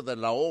beneficio de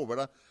la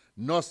obra,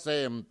 no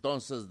sé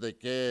entonces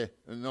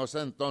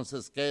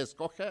qué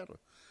escoger,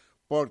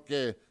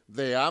 porque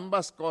de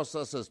ambas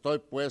cosas estoy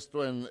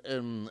puesto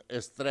en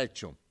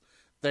estrecho,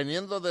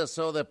 teniendo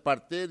deseo de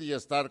partir y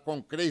estar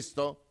con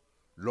Cristo,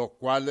 lo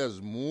cual es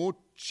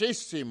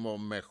muchísimo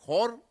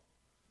mejor,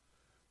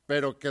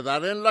 pero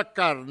quedar en la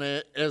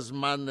carne es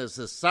más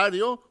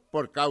necesario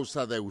por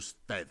causa de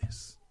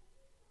ustedes.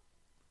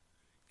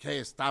 ¿Qué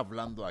está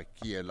hablando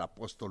aquí el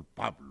apóstol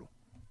Pablo?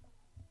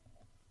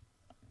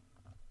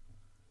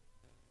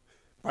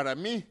 Para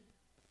mí,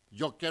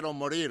 yo quiero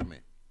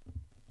morirme,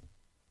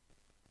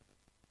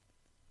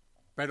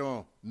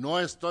 pero no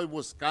estoy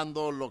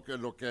buscando lo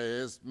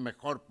que es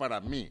mejor para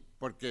mí,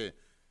 porque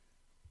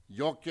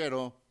yo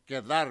quiero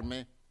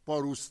quedarme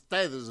por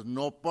ustedes,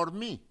 no por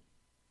mí.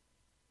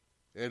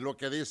 Es lo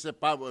que dice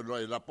Pablo,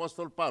 el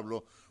apóstol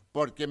Pablo,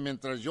 porque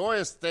mientras yo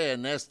esté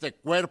en este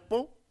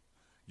cuerpo,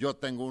 yo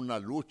tengo una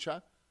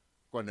lucha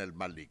con el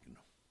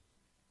maligno.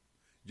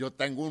 Yo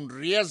tengo un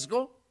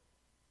riesgo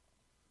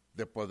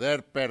de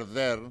poder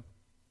perder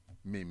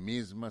mi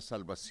misma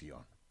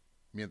salvación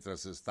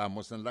mientras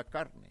estamos en la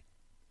carne.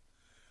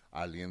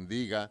 Alguien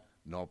diga,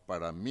 no,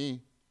 para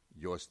mí,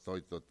 yo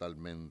estoy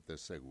totalmente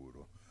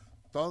seguro.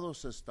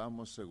 Todos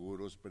estamos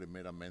seguros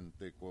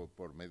primeramente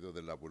por medio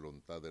de la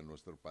voluntad de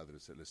nuestro Padre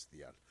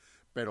Celestial,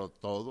 pero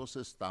todos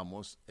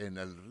estamos en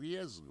el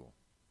riesgo,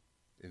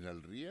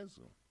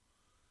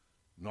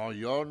 No,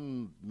 yo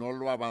no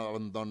lo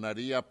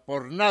abandonaría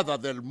por nada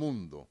del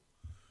mundo.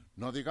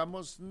 No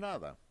digamos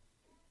nada.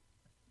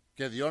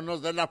 Que Dios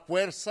nos dé la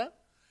fuerza,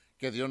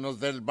 que Dios nos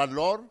dé el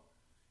valor,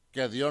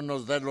 que Dios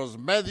nos dé los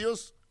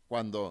medios,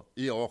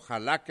 y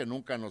ojalá que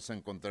nunca nos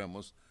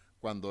encontremos,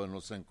 cuando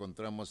nos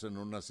encontramos en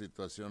una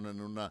situación, en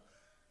una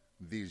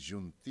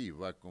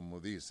disyuntiva, como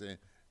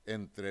dice,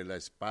 entre la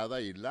espada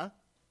y la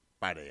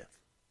pared.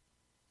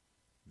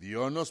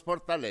 Dios nos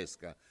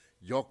fortalezca.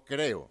 Yo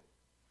creo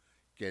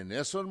que en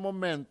esos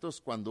momentos,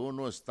 cuando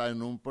uno está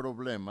en un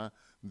problema,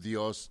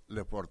 Dios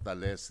le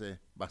fortalece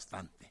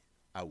bastante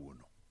a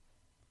uno.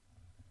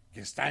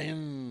 Que está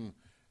en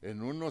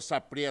unos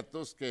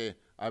aprietos que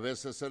a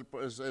veces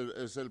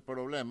es el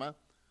problema,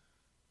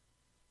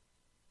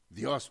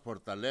 Dios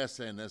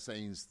fortalece en ese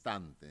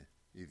instante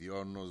y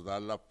Dios nos da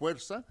la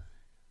fuerza.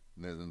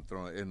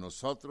 En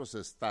nosotros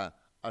está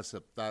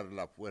aceptar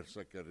la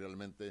fuerza que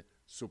realmente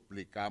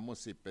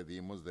suplicamos y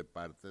pedimos de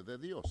parte de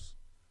Dios.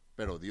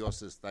 Pero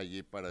Dios está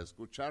allí para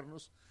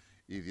escucharnos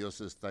y Dios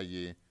está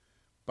allí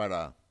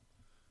para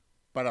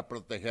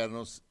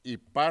protegernos y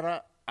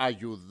para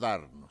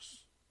ayudarnos.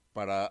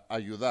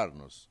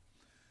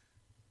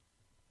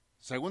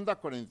 Segunda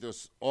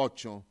Corintios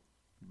 8,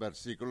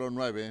 versículo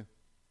 9.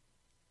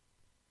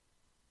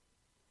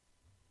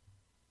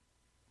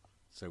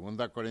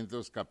 Segunda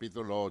Corintios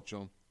capítulo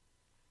 8,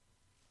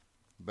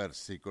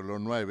 versículo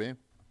 9.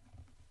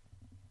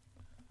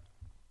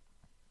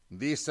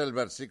 Dice el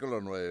versículo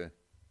 9,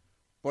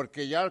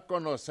 porque ya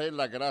conocéis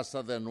la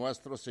gracia de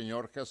nuestro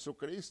Señor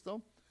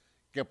Jesucristo,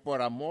 que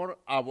por amor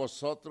a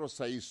vosotros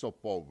se hizo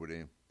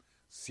pobre,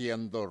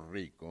 siendo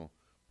rico,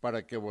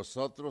 para que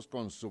vosotros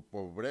con su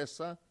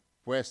pobreza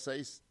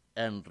fueseis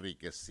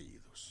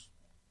enriquecidos.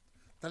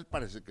 Tal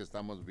parece que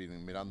estamos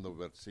mirando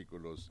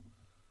versículos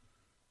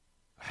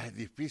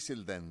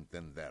difícil de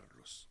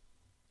entenderlos.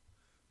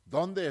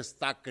 ¿Dónde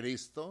está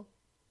Cristo?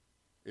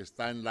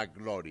 Está en la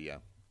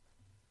gloria.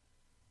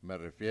 Me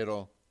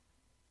refiero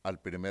al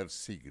primer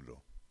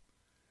siglo.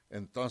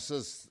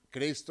 Entonces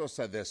Cristo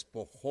se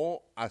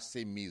despojó a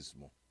sí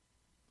mismo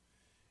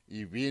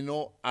y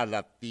vino a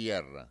la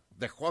tierra.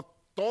 Dejó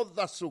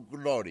toda su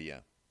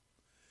gloria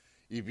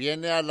y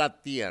viene a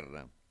la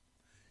tierra.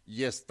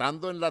 Y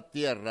estando en la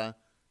tierra,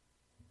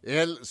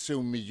 Él se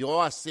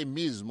humilló a sí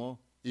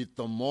mismo y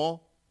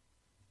tomó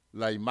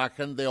la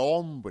imagen de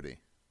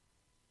hombre,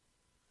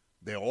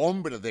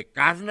 de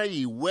carne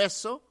y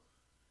hueso,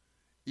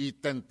 y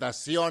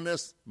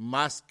tentaciones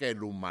más que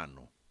el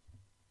humano.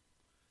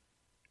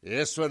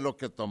 Eso es lo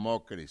que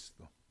tomó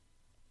Cristo.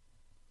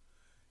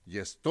 Y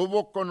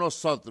estuvo con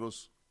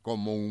nosotros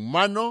como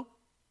humano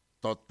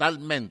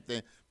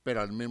totalmente,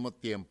 pero al mismo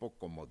tiempo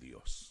como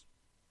Dios.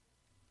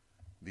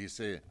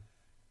 Dice,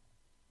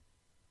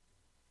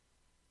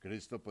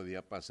 Cristo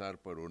podía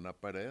pasar por una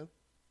pared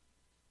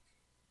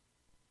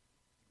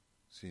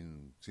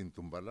sin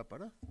tumbar la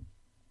pared.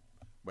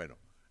 Bueno,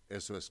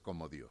 eso es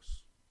como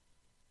Dios.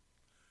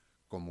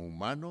 Como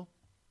humano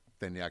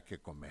tenía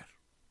que comer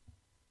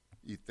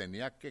y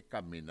tenía que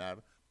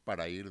caminar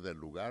para ir de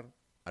lugar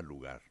a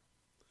lugar.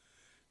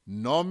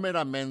 No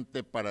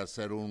meramente para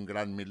hacer un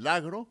gran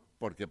milagro,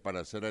 porque para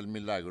hacer el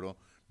milagro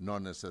no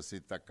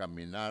necesita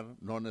caminar,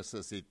 no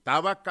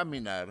necesitaba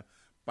caminar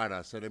para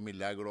hacer el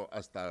milagro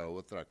hasta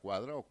otra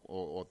cuadra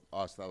o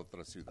hasta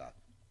otra ciudad.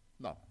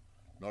 No,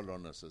 no lo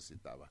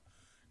necesitaba.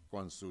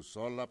 Con su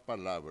sola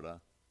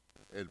palabra,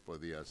 él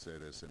podía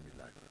hacer ese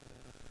milagro.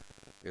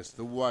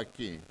 Estuvo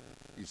aquí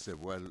y se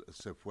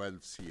fue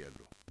al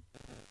cielo.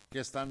 ¿Qué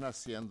están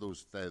haciendo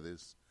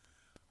ustedes?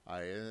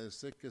 A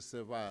ese que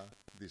se va,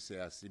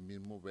 dice, a sí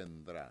mismo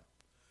vendrá.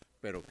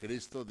 Pero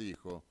Cristo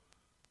dijo,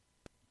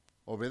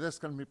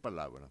 obedezcan mi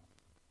palabra.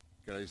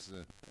 Creéis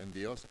en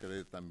Dios,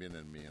 creed también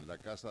en mí. En la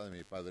casa de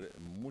mi Padre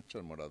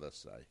muchas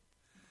moradas hay.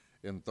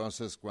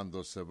 Entonces,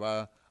 cuando se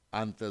va,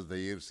 antes de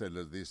irse,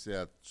 les dice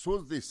a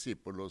sus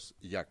discípulos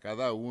y a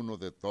cada uno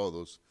de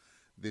todos,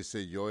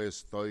 dice, yo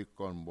estoy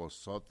con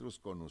vosotros,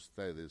 con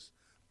ustedes,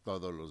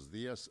 todos los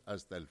días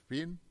hasta el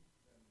fin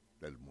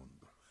del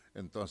mundo.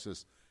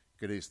 Entonces,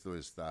 Cristo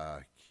está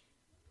aquí.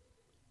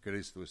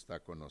 Cristo está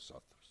con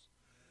nosotros.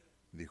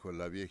 Dijo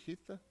la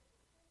viejita,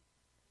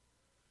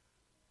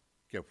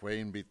 que fue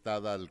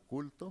invitada al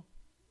culto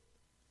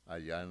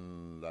allá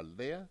en la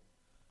aldea.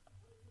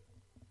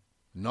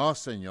 No,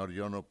 Señor,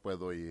 yo no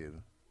puedo ir.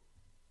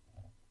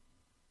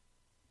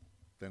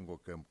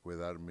 Tengo que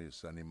cuidar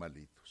mis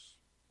animalitos.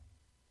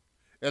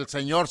 El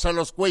Señor se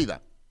los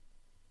cuida.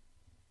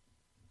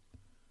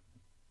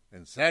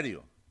 En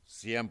serio,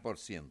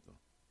 100%.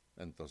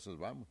 Entonces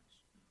vamos.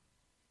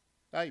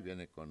 Ahí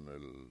viene con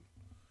el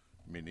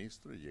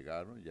ministro y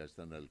llegaron, ya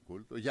está en el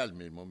culto. Ya el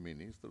mismo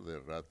ministro de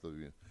rato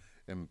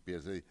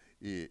empieza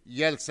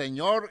y el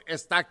Señor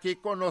está aquí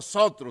con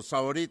nosotros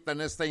ahorita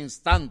en este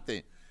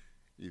instante.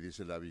 Y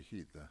dice la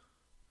viejita,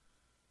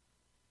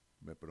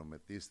 me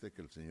prometiste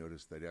que el Señor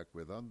estaría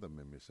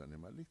cuidándome mis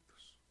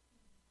animalitos.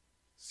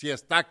 Si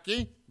está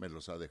aquí, me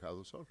los ha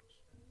dejado solos.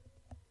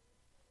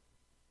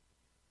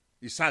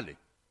 Y sale.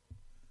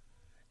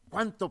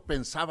 ¿Cuánto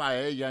pensaba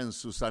ella en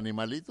sus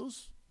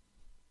animalitos?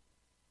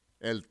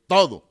 El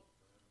todo.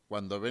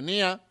 Cuando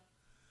venía,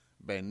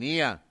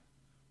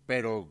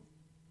 pero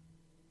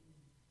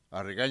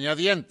a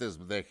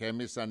regañadientes dejé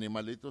mis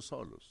animalitos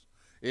solos.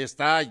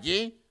 Está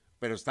allí,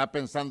 pero está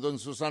pensando en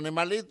sus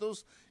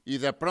animalitos y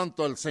de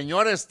pronto el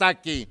Señor está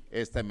aquí.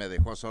 Me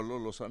dejó solo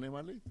los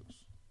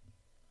animalitos.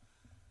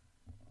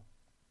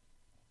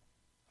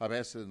 A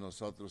veces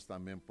nosotros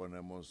también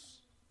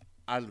ponemos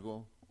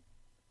algo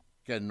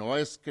que no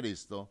es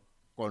Cristo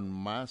con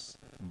más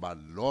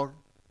valor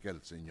que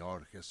el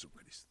Señor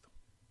Jesucristo.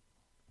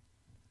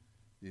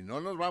 Y no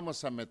nos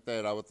vamos a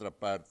meter a otra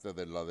parte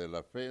de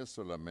la fe,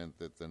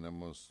 solamente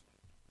tenemos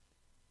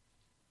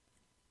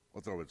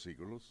otros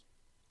versículos.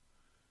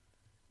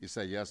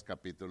 Isaías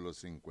capítulo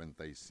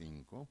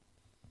 55.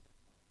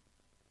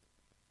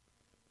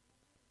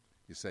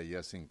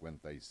 Isaías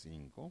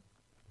 55.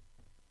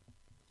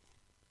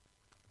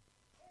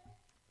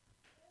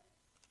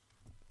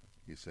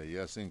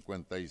 Isaías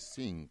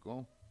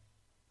 55,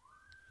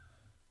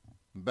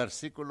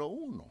 versículo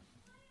 1.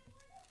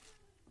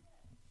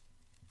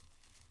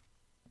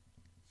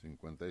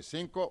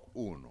 55,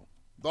 1,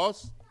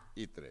 2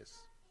 y 3.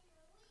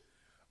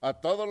 A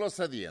todos los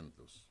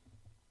sedientos,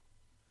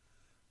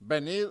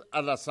 venid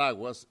a las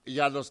aguas, y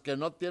a los que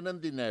no tienen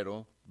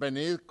dinero,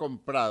 venid,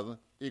 comprad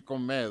y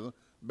comed,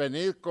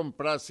 venid,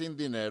 comprad sin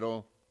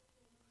dinero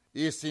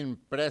y sin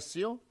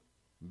precio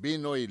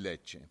vino y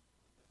leche.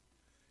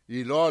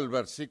 Y luego el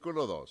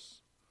versículo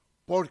 2.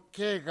 ¿Por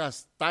qué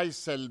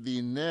gastáis el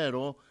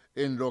dinero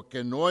en lo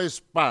que no es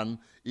pan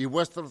y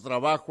vuestro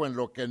trabajo en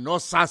lo que no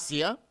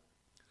sacia?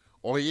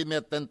 Oídme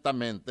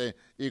atentamente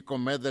y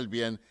comed del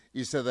bien,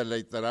 y se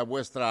deleitará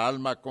vuestra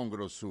alma con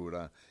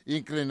grosura.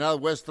 Inclinad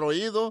vuestro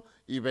oído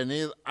y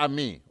venid a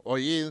mí.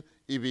 Oíd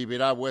y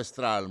vivirá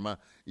vuestra alma,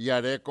 y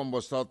haré con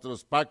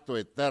vosotros pacto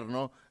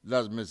eterno,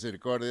 las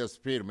misericordias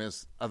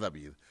firmes a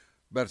David.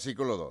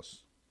 Versículo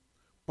 2.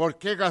 ¿Por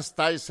qué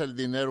gastáis el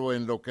dinero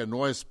en lo que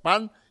no es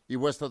pan y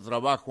vuestro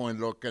trabajo en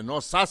lo que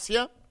no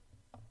sacia?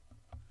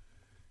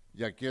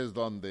 Y aquí es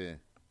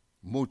donde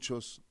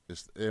muchos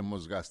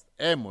hemos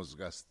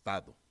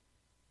gastado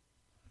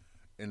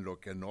en lo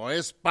que no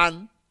es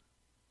pan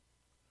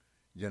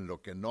y en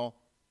lo que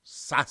no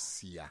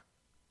sacia.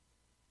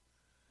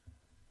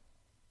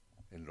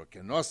 En lo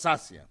que no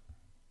sacia.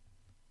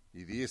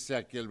 Y dice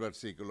aquí el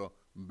versículo,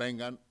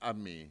 vengan a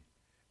mí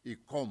y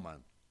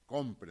coman,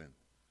 compren,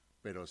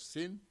 pero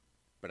sin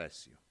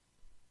precio.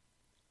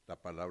 La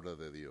palabra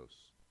de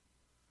Dios.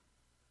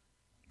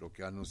 Lo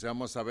que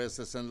anunciamos a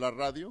veces en la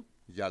radio,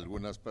 y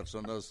algunas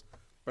personas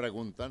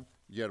preguntan,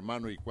 y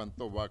hermano, ¿y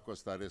cuánto va a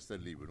costar este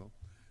libro?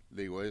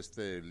 Le digo,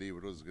 este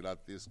libro es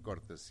gratis,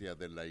 cortesía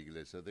de la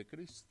Iglesia de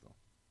Cristo.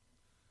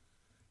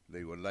 Le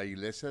digo, la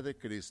Iglesia de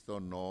Cristo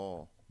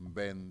no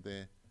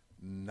vende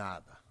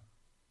nada,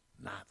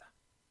 nada.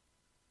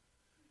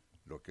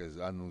 Lo que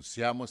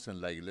anunciamos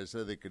en la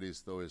Iglesia de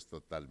Cristo es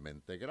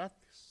totalmente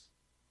gratis.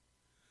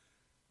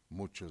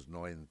 Muchos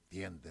no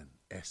entienden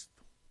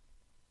esto.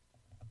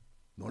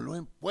 No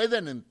lo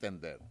pueden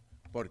entender.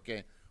 ¿Por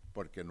qué?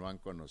 Porque no han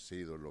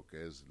conocido lo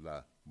que es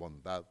la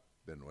bondad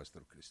de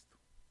nuestro Cristo.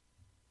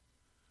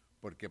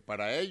 Porque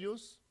para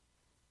ellos,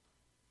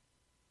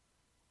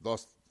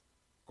 dos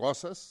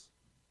cosas: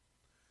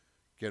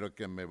 quiero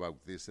que me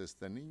bautice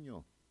este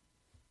niño,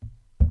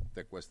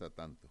 te cuesta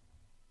tanto.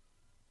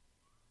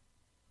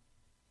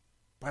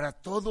 Para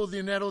todo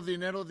dinero,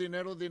 dinero,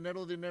 dinero,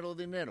 dinero, dinero,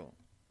 dinero.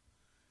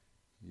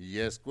 Y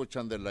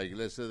escuchan de la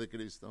Iglesia de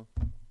Cristo,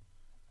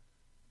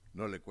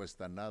 no le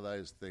cuesta nada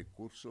este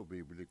curso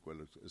bíblico,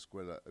 la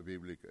escuela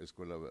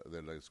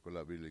de la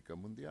Escuela Bíblica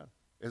Mundial.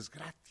 Es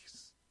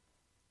gratis.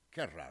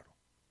 Qué raro.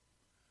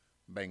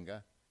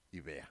 Venga y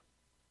vea,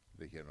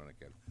 dijeron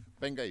aquel.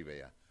 Venga y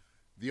vea.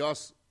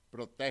 Dios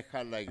proteja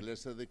a la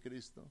Iglesia de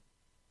Cristo.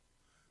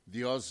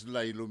 Dios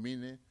la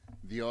ilumine.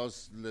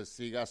 Dios le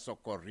siga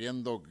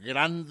socorriendo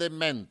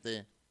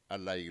grandemente a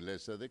la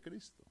Iglesia de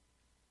Cristo,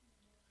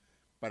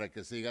 para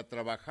que siga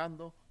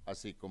trabajando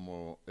así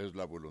como es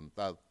la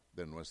voluntad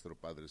de nuestro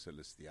Padre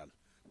Celestial.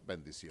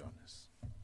 Bendiciones.